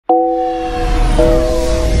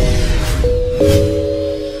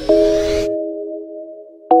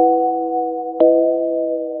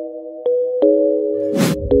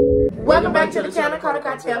Welcome back to the channel called the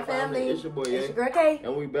Cartel Family. It's your boy, It's your girl K.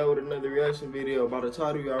 And we back with another reaction video. By the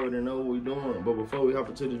title, you already know what we're doing. But before we hop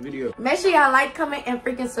into this video, make sure y'all like, comment, and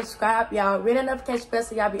freaking subscribe. Y'all ring the notification bell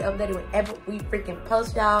so y'all be updated whenever we freaking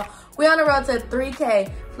post, y'all. We on the road to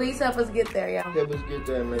 3K. Please help us get there, y'all. help us get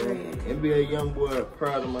there, man. NBA YoungBoy,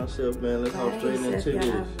 proud of myself, man. Let's hop straight into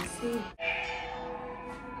this.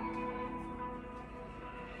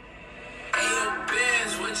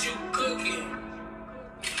 What you cooking?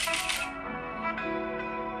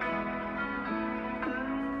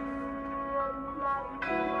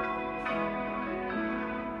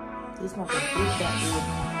 This motherfucker is that good.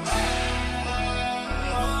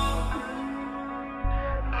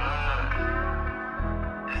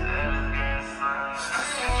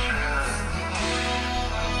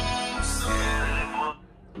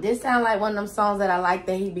 This sound like one of them songs that I like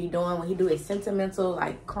that he be doing when he do his sentimental,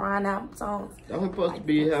 like crying out songs. I'm supposed to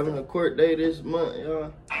be having a court day this month,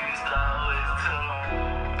 y'all.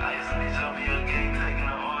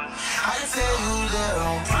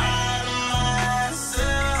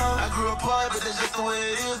 But that's just the way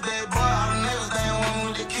it is, baby boy. I don't never stay one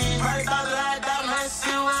with the key. Right out the light down, I see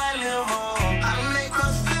where I live on. I done make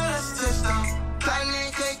cross the field, that's a touchdown.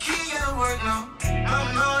 Lightning can't key, gotta work now.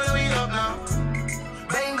 I'm know that we up now.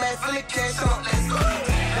 Bang back for the cash, come on, let's go.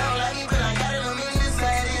 They don't like me, but I got it. I'm in this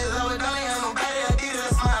side, is I don't have nobody, I did it,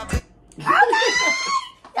 that's my bitch.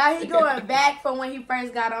 Yeah, he going back from when he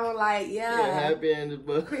first got on, like, yeah. Happy in the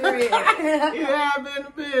book. Period. You happy in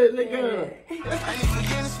the bed, look at her. I need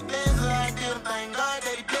forgiveness for things that I did. Thank God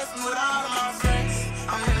that he blessed me with all of my friends.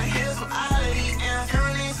 I'm in the hills with all of these ends.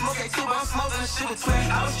 Currently smoke a tube, I'm smoking the shit with twins.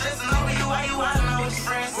 I was stressing over you while you riding out with your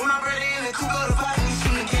friends. With my brother in the coupe, go to party and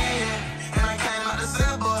shoot again. And I came out the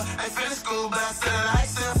cell, boy. I finished school, but I said I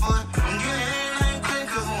sell for it. I'm getting it in, I ain't quitting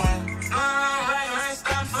cause I'm winning. No, I'm right, I ain't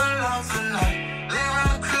stopping for the long tonight. Laying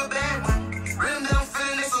around the crib, bad one. Rhythm down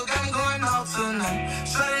feeling this, so got me going off tonight.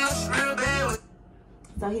 Shutting up, real bad with.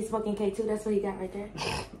 So he's smoking K2, that's what he got right there?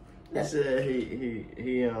 He said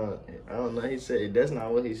he I don't know, he said, that's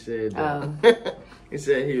not what he said though. He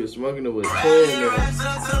said he was smoking it with twin.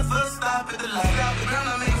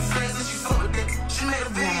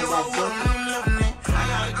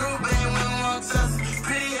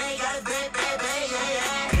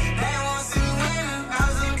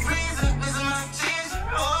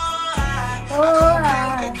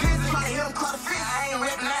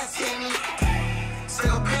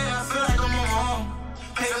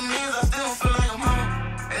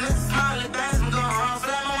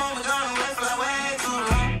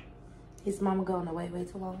 His mama going away way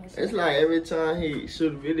too long. It's like every time he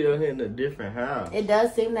shoot a video in a different house. It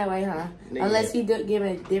does seem that way, huh? Yeah. Unless he do give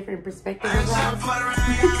a different perspective of life.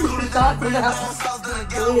 Talk about. We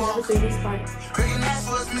never see this part.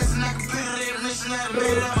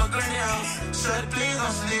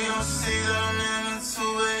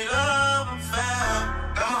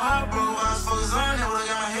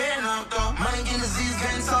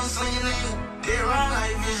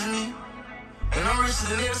 And I'm richer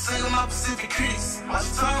than every single my Pacific critics. Watch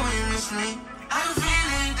your tongue when you miss me. I'm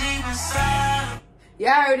feeling deep inside. Y'all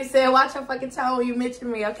already said, watch your fucking tone when you mention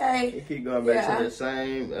me, okay? He keep going back to the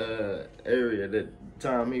same area that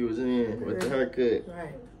time he was in with the haircut.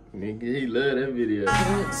 Right. Nigga, he loved that video.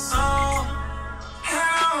 So,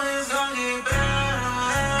 how is gonna get better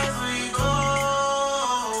as we go?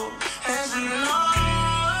 As you know,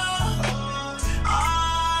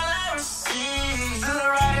 all I receive is the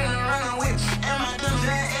right and the running witch. And my dumb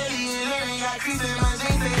jet alien, and got creeps in my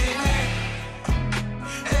jeans,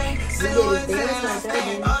 hey, say what they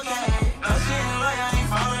say, okay. No shit, like I ain't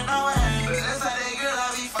falling away. But that's how they girl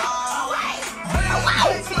I be falling away.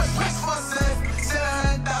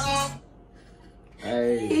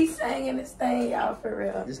 Hey. He's singing this thing, y'all, for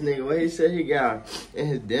real. This nigga, what he said he got in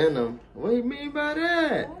his denim. What do you mean by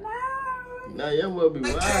that? Nah, young boy be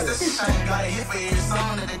wild. Got a hit for every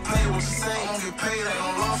song that they play. What you say? Don't get paid, they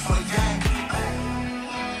gon' run for the game.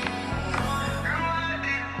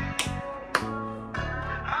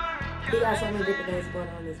 He got so many different things going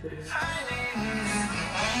on in this video.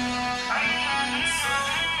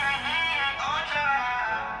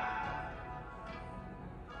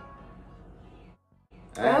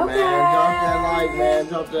 Hey, man, drop that like, man.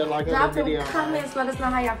 Drop that like on Drop the video. some comments. Let us know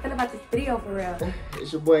how y'all feel about this video for real.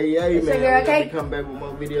 It's your boy, Yay, It's your man. girl, We're Kate. gonna come back with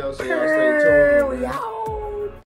more videos, so y'all stay tuned. We out.